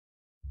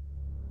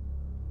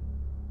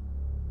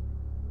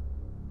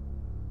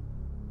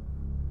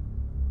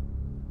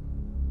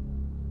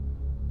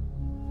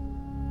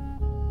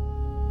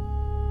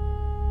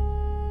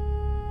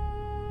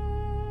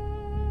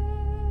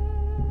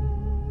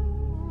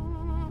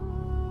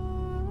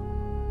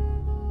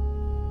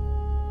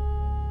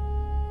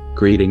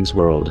Greetings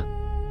world.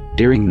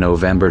 During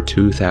November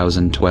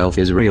 2012,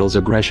 Israel's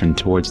aggression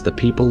towards the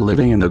people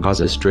living in the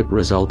Gaza Strip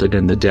resulted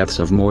in the deaths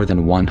of more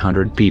than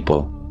 100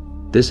 people.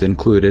 This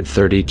included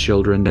 30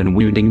 children and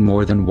wounding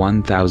more than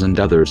 1,000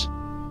 others.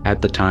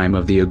 At the time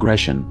of the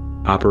aggression,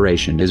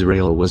 Operation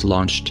Israel was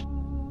launched.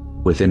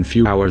 Within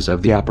few hours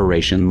of the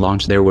operation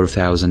launch, there were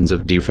thousands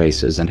of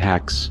defaces and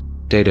hacks,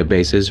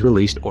 databases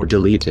released or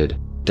deleted,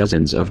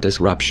 dozens of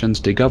disruptions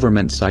to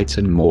government sites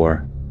and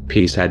more.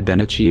 Peace had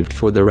been achieved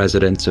for the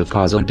residents of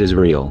Gaza and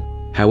Israel.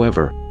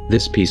 However,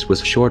 this peace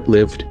was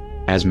short-lived.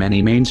 As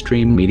many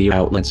mainstream media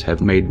outlets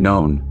have made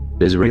known,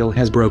 Israel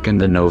has broken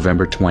the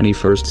November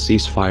 21st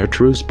ceasefire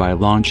truce by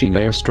launching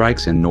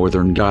airstrikes in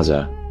northern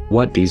Gaza.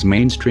 What these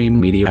mainstream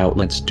media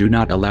outlets do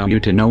not allow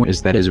you to know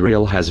is that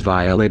Israel has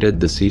violated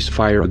the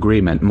ceasefire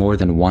agreement more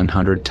than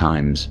 100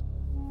 times,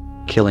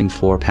 killing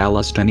 4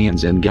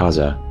 Palestinians in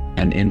Gaza,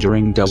 and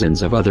injuring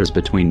dozens of others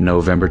between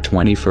November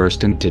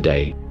 21st and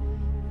today.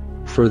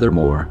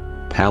 Furthermore,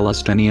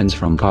 Palestinians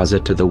from Gaza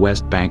to the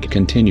West Bank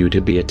continue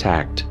to be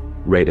attacked,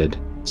 raided,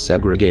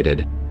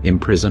 segregated,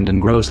 imprisoned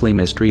and grossly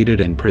mistreated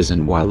in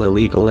prison, while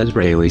illegal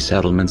Israeli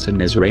settlements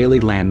and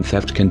Israeli land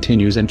theft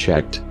continues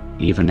unchecked.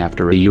 Even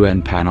after a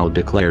UN panel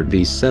declared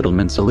these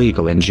settlements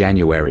illegal in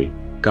January,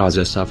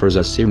 Gaza suffers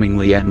a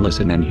seemingly endless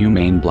and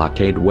inhumane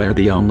blockade where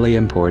the only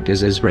import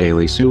is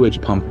Israeli sewage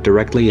pumped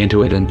directly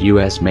into it and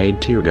US-made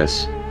tear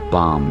gas,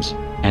 bombs,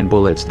 and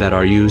bullets that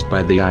are used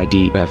by the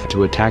IDF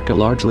to attack a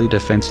largely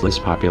defenseless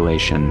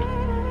population.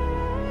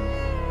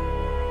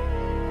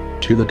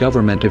 To the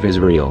government of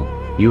Israel,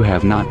 you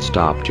have not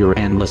stopped your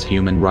endless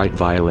human rights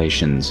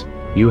violations.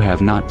 You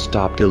have not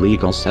stopped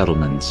illegal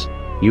settlements.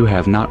 You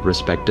have not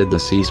respected the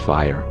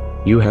ceasefire.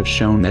 You have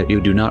shown that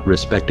you do not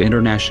respect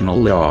international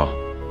law.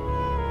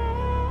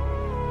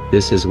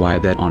 This is why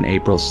that on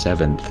April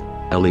 7th,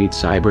 elite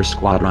cyber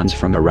squadrons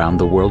from around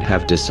the world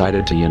have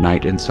decided to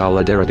unite in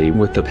solidarity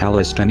with the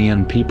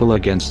Palestinian people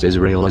against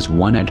Israel as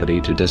one entity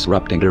to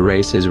disrupt and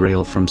erase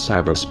Israel from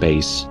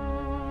cyberspace.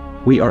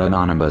 We are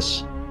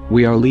anonymous.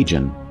 We are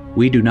legion.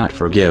 We do not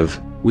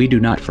forgive. We do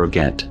not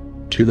forget.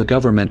 To the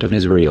government of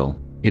Israel,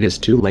 it is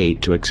too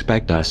late to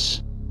expect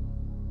us.